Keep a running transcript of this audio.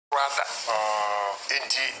brother.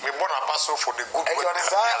 Indeed, me born a pastor for the good work.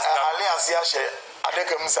 Alliance Yashe, I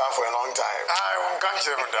think I'm for a long time. I won't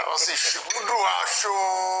consider that. I see, do a show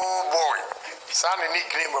boy. Son and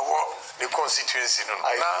nickname of what the constituency.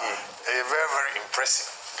 Very, very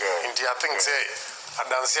impressive. Indeed, I think say,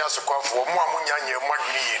 I dance here so quite for more Munya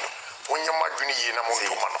Magni, when you're Magni in a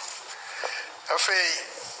Montumano. A fay,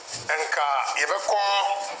 and car, ever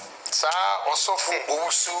call, Sa, osofo,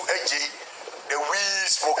 Usu, Eji. The wee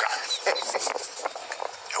smoker.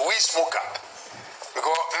 The wee smoker.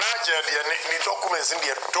 Because Nigeria, the documents in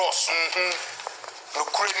the doors. No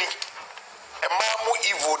cranny. A mamu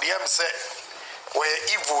evil, the M say, where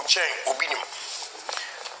evil chain, obinim.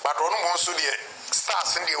 But on also the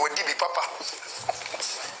stars in the Wadibi Papa.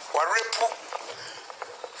 Warepu,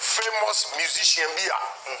 famous musician,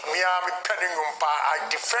 Miami Pennington. I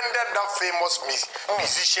defended that famous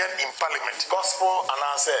musician in Parliament. Gospel and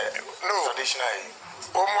I said, no. Traditionally.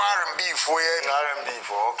 R&B for R&B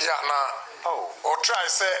for. Yeah, now. Or try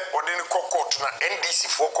say, or then court na NDC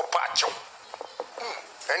for Copacho.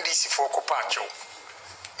 NDC for Copacho.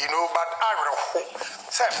 You know, but I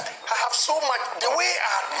have so much. The way I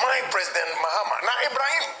admire President Mahama. Now,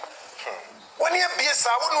 Ibrahim. When you be a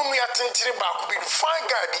sound, we are thinking about be fine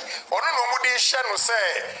guy. Or no more they shall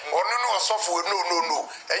say, or no software, no.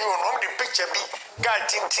 And you know the picture be guy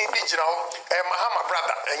tinting digital, Mahama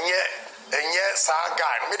brother, and yet, sir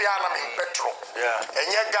guy, Mediana in petrol. Yeah.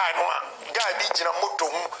 And yet, guy, no guy digital moto,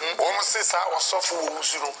 almost says I was software. No.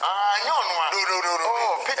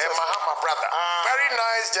 Mahama brother. Very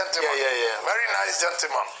nice gentleman. Yeah. Very nice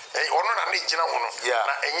gentleman. And or not a digital one. Yeah.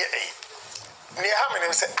 And yet, Neham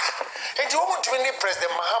and say, and you want to win President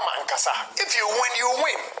Mahama and Kasa. If you win, you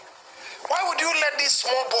win. Why would you let this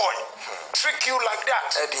small boy trick you like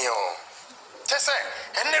that? Just say,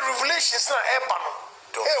 and the revelations are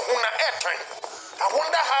airtime. I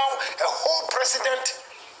wonder how a whole president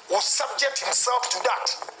will subject himself to that.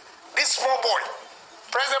 This small boy,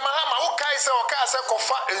 President Mahama, who can say,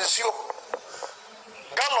 Kofa and Sio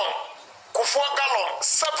Gallon, Kufua Gallon,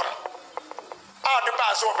 7. The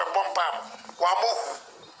bars over Bompam. Wamu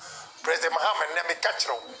President Mahama name catch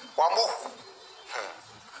no Wamu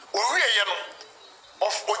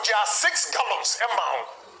of Oja 6 gallons amount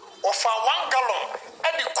of 1 gallon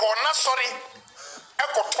and the corner sorry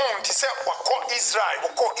Ekoton to say Wako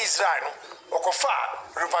Israel Okofa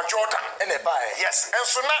River Jordan and a buy. Yes, and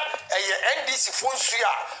so now a NDC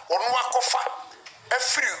Fonsuya or Wakofa a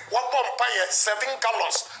free 7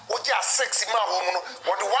 gallons Oja 6 woman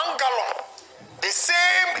or the 1 gallon. The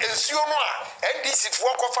same as you know, and this is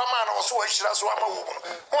work of a man also a Shiraswama woman.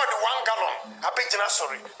 More than 1 gallon, a big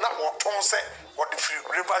sorry, not what Tom said, what the free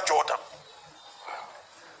River Jordan.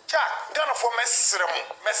 Jack, Ghana for Messrem,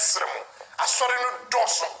 a sorry no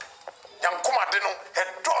Dawson, young Comadino, and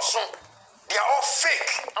Dawson, they are all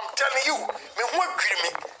fake. I'm telling you, me what creamy,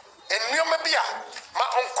 and you may be my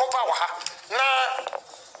uncover. Now,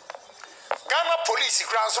 Ghana police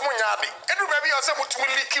grounds Munyabi, everybody also to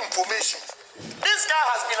leak information. This guy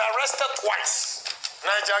has been arrested twice.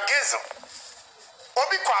 Gaisy.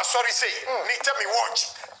 Obi kwa sorry say, tell me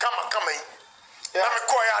watch. Come in. Let me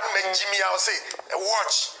call you and Jimmy. I'll say,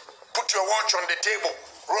 watch. Put your watch on the table.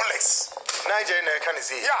 Rolex. Nigeria can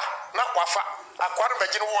see. Yeah, not wafa. I can't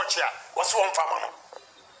imagine watch here. What's one family?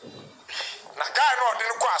 Na guy no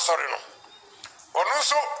didn't kwa sorry no. Or no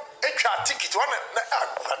so extra ticket one.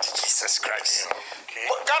 Jesus Christ.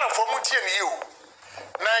 Ghana for Muti and you.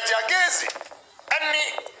 Gaisy, any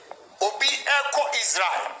Obi Echo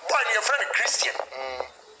Israel, one your friend Christian.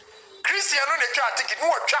 Christian on the chart ticket, no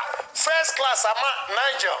first class ama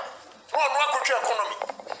Nigel. No economy.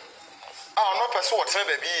 No person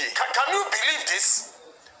baby. Can you believe this?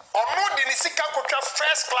 Or no Dinisika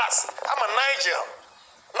first class, I'm a Nigel.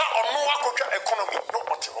 Now or no economy, no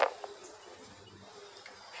whatever.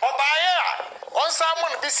 Or by on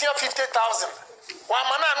someone this year 50,000. One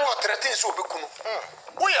man no threatening so be kunu.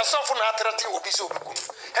 We yourself na threatening obi so be kunu.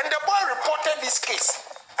 And the boy reported this case.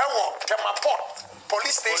 Temaport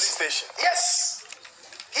police station. Yes.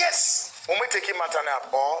 When we take him at an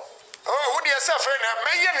ball. Oh, would yourself and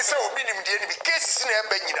may you say obi nim the cases in a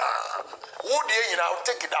benyina. Would you now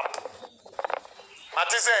take it up?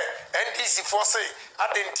 Matise NDC for say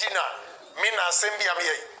Argentina mina sembia me.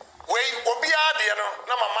 Where Obia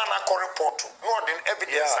no mama na report more than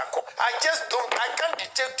evidence. I can't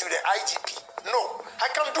detect to the IGP. No, I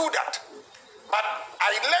can't do that. But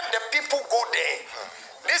I let the people go there.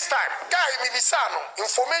 This time, guy Mibisano,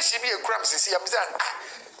 information be a crime see I'm saying.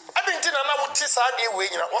 I didn't know what this idea way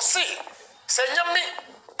or see. Say me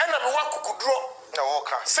and I'm one could draw. No,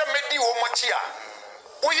 okay. Say me di o machia.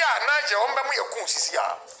 We are Niger on Bamu Kunsia.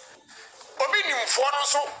 Obi nimfo no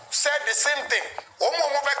so said the same thing.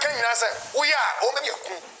 Omo beka nyina say, "Wo ya, o me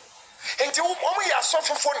ekum." Enti omo ya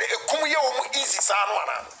asofofo ne ekum ye omo easy sa no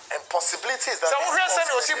ana. And possibilities that. So wo hwe say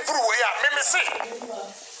o si buru we ya, me say.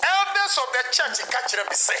 Elders of the church catch them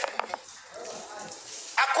say.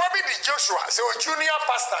 Akwabi di Joshua, say o junior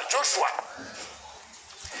pastor Joshua.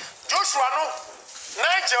 Joshua no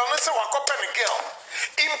Nigel no say wakope ne girl.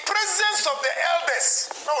 In presence of the elders,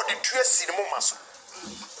 now the two see the moment.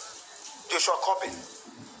 Joshua copy.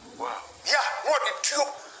 Wow. Yeah, no the two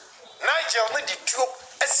Nigel no the two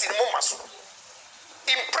see the moment.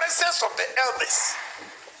 In presence of the elders.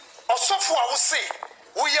 Osofo I will say,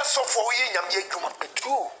 we are so for we nyam yekuma.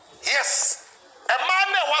 True. Yes. A man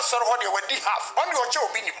that was sort of what you would have on your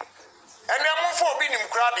job in him. And then move for being him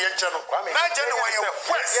crowd the channel. Nigel no way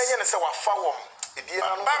west. Yeah, say wa fawo.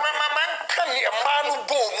 Man can a man who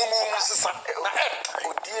boom musa.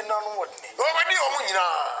 Odie na no what ni. Nobody omunyina.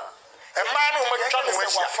 A man who much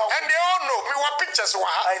and they all know me what pictures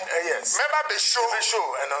were. Yes. Never be show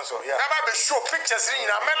and also yeah. Never be show pictures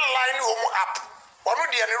in a men line up. Or no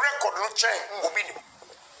the record no change will be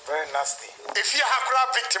very nasty. If you have a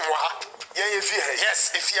victim,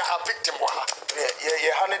 yes, if you have victim,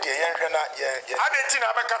 yeah, honey, yeah. I didn't think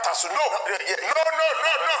about Katasu. No.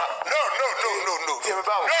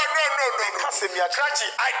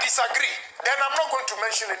 I disagree. Then I'm not going to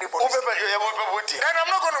mention anybody's name. Then I'm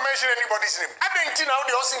not going to mention anybody's name. I didn't think how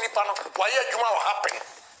the Osini panel, why you will happen.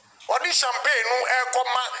 Or this champagne, no echo,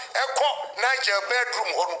 Nigel bedroom,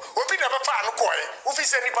 or be never found a coy, who is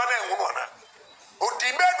anybody in one. Oh,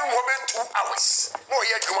 the bedroom will be 2 hours. No,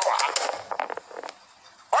 yet you will happen.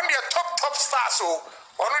 On the top stars, so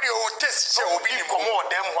on the old test, so will be more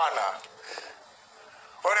than one.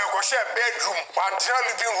 Or I go share bedroom, one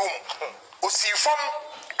living room. O see from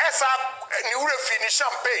as a new finish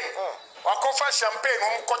champagne, or coffee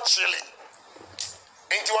champagne, chili.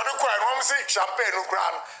 Into what require one say champagne no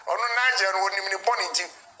grand, or no Niger, one in the bonnet,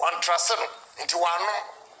 one trust into one.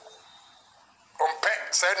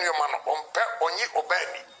 Send your man on you obey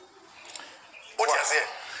me. What you say?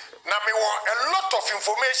 Now me want a lot of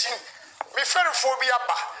information. Me ferry phobia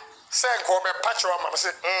ba. Say go me patch on me say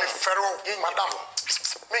me ferry madam.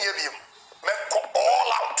 Me you me all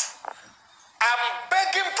out. I'm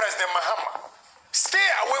begging President Mahama, stay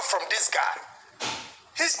away from this guy.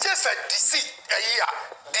 He's just a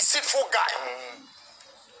deceitful guy.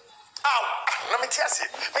 Let me tell you.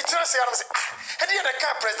 How do you know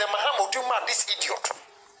President Mahama do mad this idiot?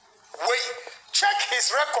 Wait, check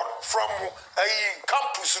his record from a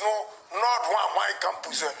campus, no, not one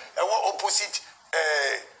campus, opposite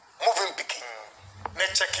moving picking.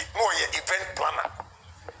 Let's check it. No, event planner.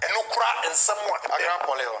 And no cry and someone.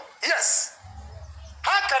 Yes.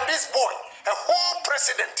 How can this boy, a whole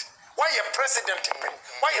president, why a president,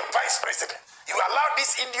 why a vice president? You allow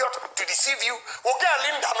this idiot to deceive you. Okay,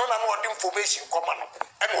 Linda, no what information come on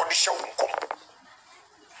and what the show come.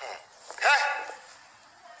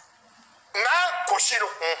 Now, Koshino.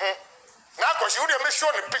 Now, Koshino, they may show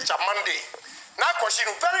the picture Monday. Now,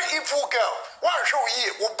 Koshino, very evil girl. One show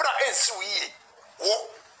ye, Obra and Sui.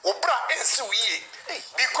 Obra and Sui.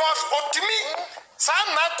 Because, to me, Sam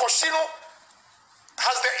now Koshino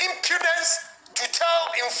has the impudence to tell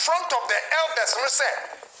in front of the elders, and say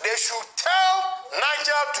they should tell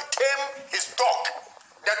Nigel to tame his dog.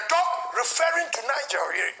 The dog referring to Nigel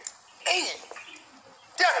here. Hey,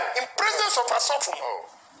 yeah, in presence of Asofo,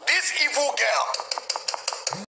 this evil girl,